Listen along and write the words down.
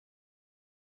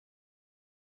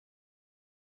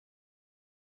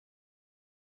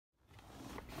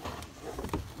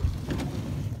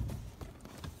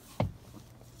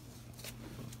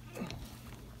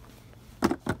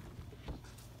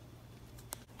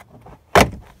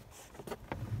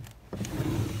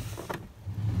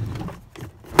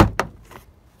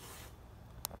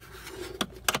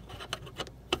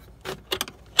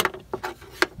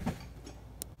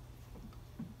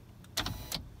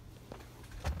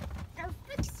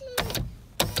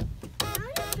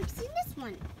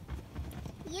one.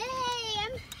 Yay!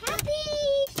 I'm happy!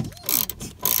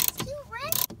 It's cute,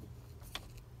 right?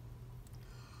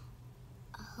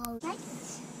 Oh,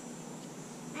 that's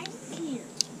cute.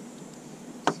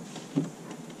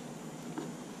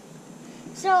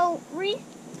 So, Take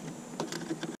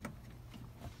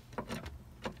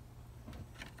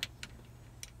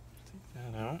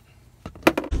that out.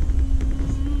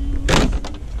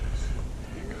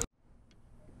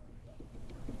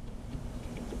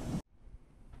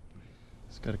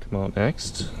 It's got to come out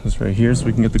next. This right here, so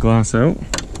we can get the glass out.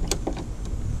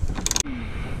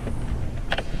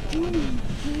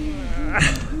 I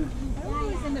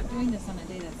always end up doing this on a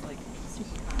day that's like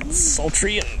super hot.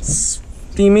 Sultry and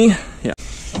steamy. Yeah.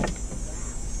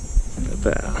 Look at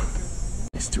that.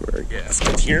 Nice to our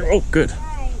gasket here. Oh, good.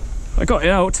 I got it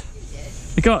out.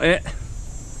 I got it.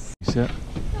 See that?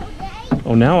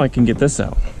 Oh, now I can get this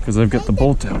out because I've got the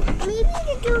bolt out. Maybe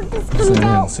this comes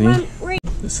out. See?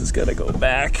 This has got to go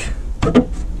back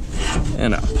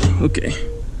and up. Okay.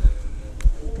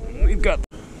 We've got.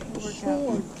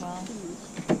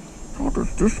 How did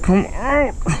this come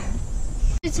out?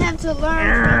 You just have to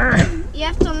learn. You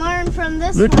have to learn from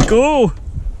this one. Let go.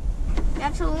 You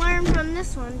have to learn from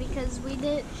this one because we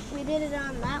did it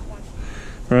on that one.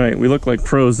 Right, we look like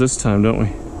pros this time, don't we?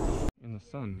 In the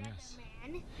sun, yes.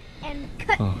 And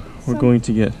cut. Oh, we're going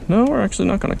to get. No, we're actually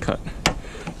not going to cut.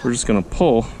 We're just going to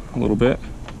pull a little bit.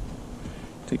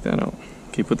 Take that out.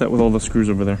 Okay, put that with all the screws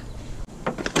over there.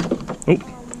 Oh.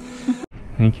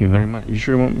 Thank you very much. You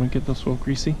sure you won't get this all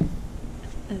greasy?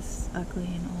 It's ugly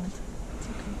and old. It's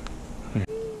okay.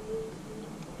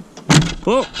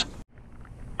 Whoa!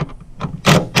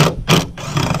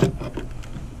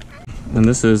 And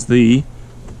this is the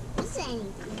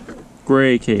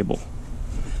gray cable.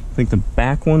 I think the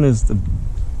back one is the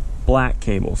black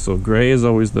cable, so gray is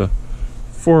always the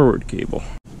forward cable.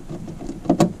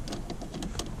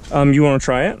 You want to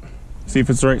try it? See if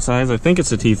it's the right size? I think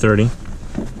it's a T30.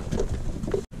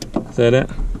 Is that it?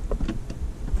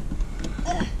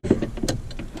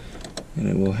 And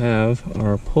it will have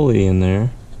our pulley in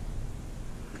there.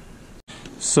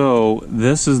 So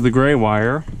this is the gray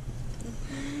wire,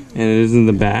 and it is in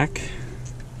the back.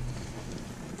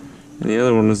 And the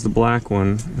other one is the black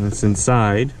one, and it's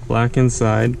inside. Black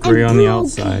inside, gray on the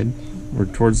outside, or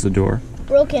towards the door.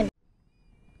 Broken.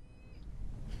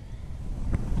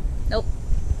 Nope.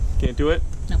 Can't do it?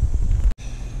 No.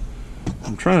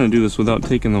 I'm trying to do this without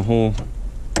taking the whole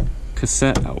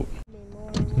cassette out.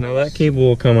 Now that cable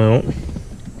will come out.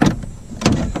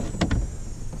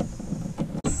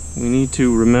 We need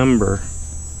to remember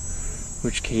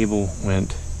which cable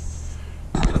went.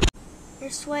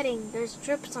 You're sweating. There's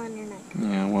drips on your neck.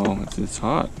 Yeah, well, it's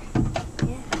hot.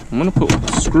 Yeah. I'm gonna put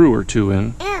a screw or two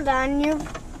in. And on your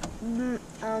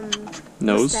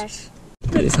Nose. mustache.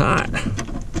 It is hot.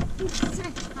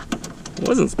 It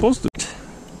wasn't supposed to.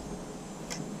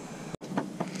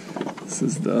 This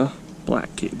is the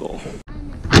black cable.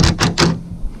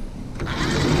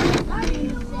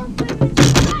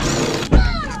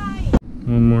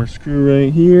 One more screw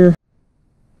right here.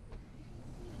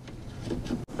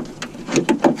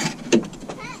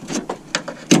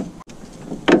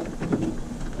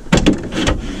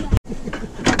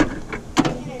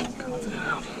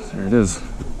 There it is.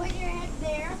 Put your head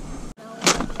there.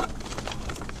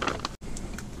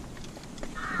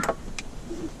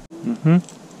 Mm-hmm.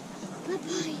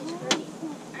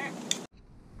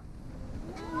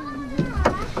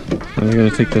 And we're going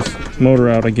to take this motor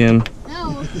out again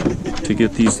to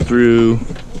get these through.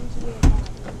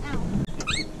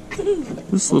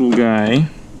 This little guy.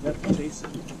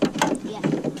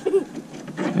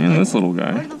 And this little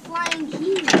guy.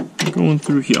 Going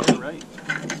through here.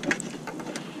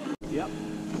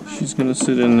 She's going to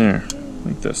sit in there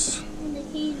like this.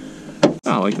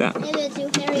 Oh, like that.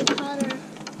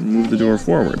 And move the door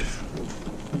forward.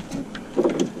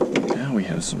 Now we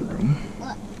have some room.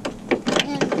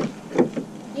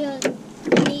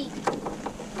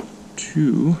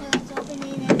 Two.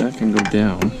 That can go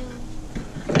down.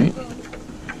 Right?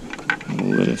 And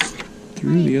we'll let us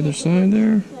through the other side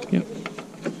there. Yep.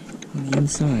 On the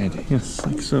inside. Yes,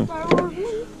 like so. So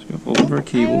we have all of our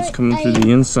cables coming through the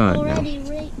inside now.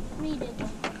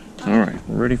 Alright,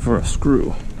 we're ready for a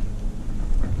screw.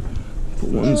 Put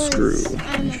one screw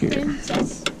in here.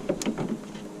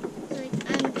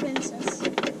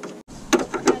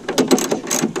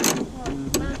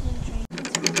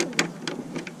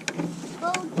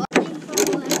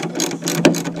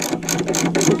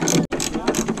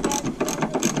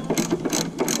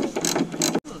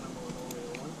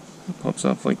 Pops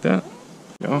off like that.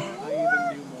 Yeah.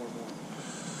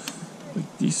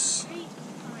 Like this.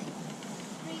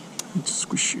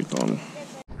 shit on.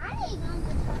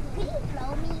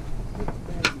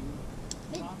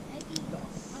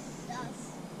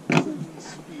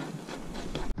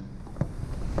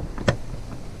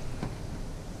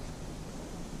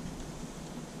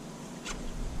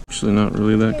 Actually not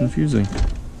really that confusing.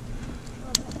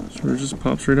 So it just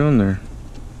pops right on there.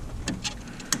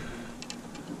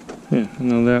 Yeah, and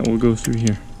now that will go through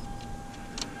here.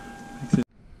 Like this.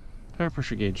 Tire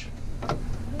pressure gauge.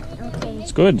 Okay.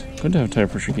 It's good. Good to have a tire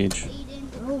pressure gauge.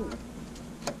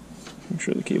 Make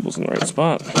sure the cable's in the right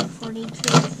spot. 42.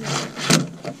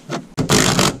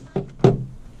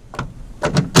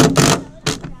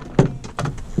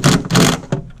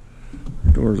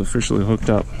 Door is officially hooked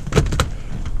up.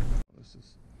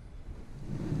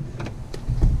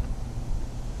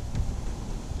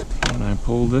 When I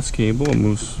pull this cable, it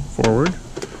moves forward.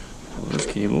 Pull this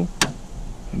cable,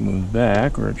 it moves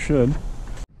back, or it should.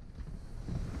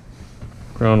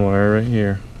 Ground wire right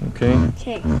here. Okay.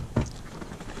 Okay.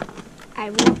 I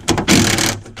will.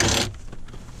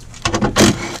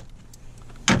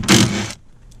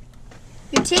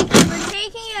 We're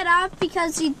taking it off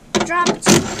because he dropped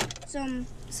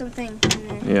something in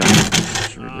there. Yeah.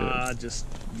 Sure did. Just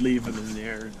leave it in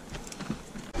there.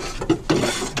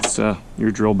 It's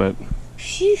your drill bit.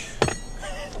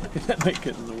 That might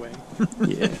get in the way.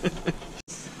 Yeah.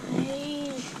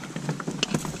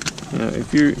 Yeah.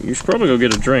 If you should probably go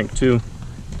get a drink too.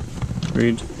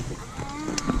 Reed.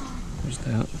 There's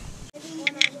that.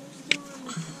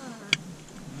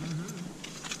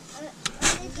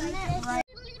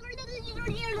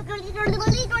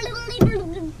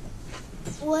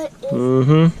 What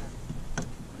is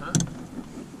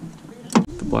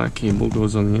The black cable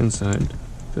goes on the inside.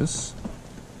 This.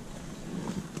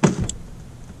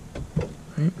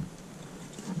 Right.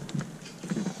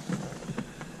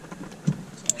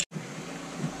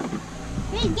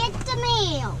 Hey, get the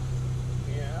mail.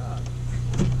 Yeah.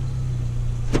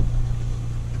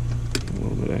 A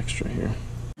little bit extra here.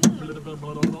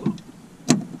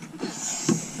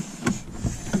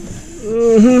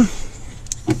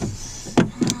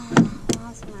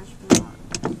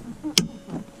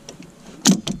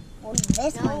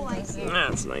 This one.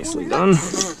 That's nicely done.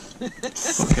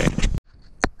 Okay.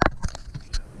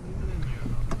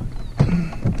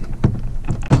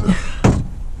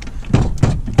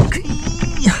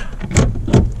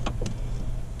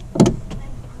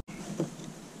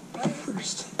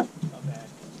 First.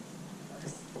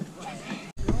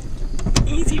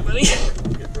 Easy, buddy.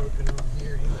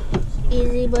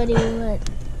 Easy, buddy. What?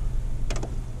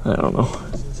 I don't know.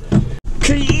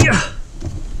 Okay.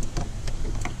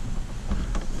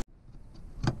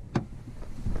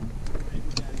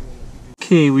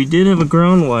 Okay, we did have a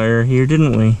ground wire here,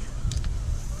 didn't we?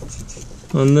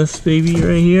 On this baby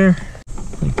right here.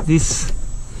 Like this.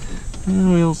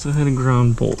 And we also had a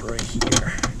ground bolt right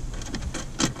here.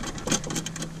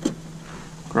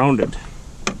 Grounded.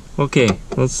 Okay,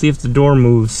 let's see if the door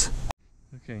moves.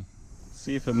 Okay,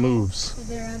 see if it moves. Is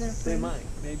there other They might.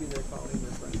 Maybe they're calling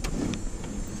their friend.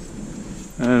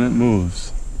 And it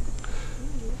moves.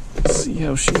 Let's see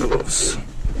how she moves.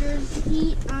 There's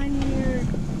heat on your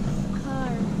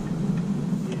car.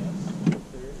 Yes,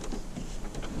 there is.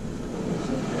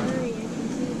 Hurry, I can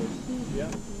see the heat.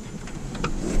 Yeah.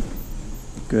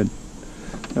 Good.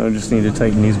 Now we just need to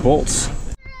tighten these bolts.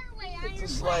 Put the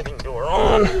sliding door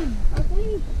on.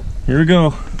 Okay. Here we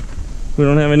go. We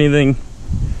don't have anything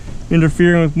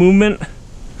interfering with movement.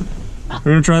 We're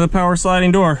gonna try the power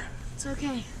sliding door. It's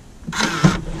okay.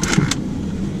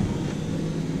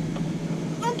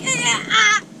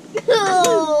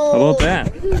 How about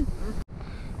that?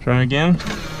 Try again.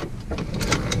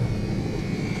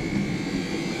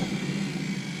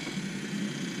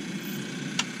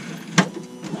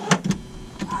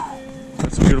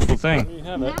 That's a beautiful thing. There you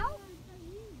have it.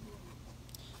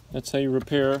 That's how you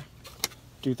repair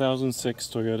 2006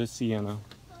 Toyota Sienna.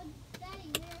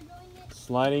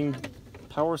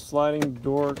 Power sliding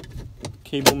door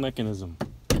cable mechanism.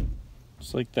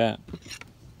 Just like that.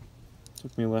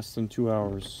 Took me less than 2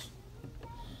 hours.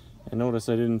 I noticed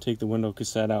I didn't take the window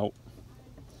cassette out.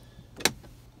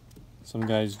 Some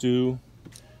guys do.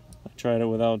 I tried it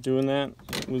without doing that.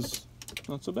 It was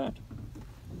not so bad.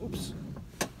 Oops.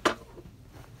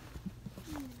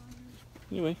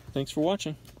 Anyway, thanks for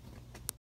watching.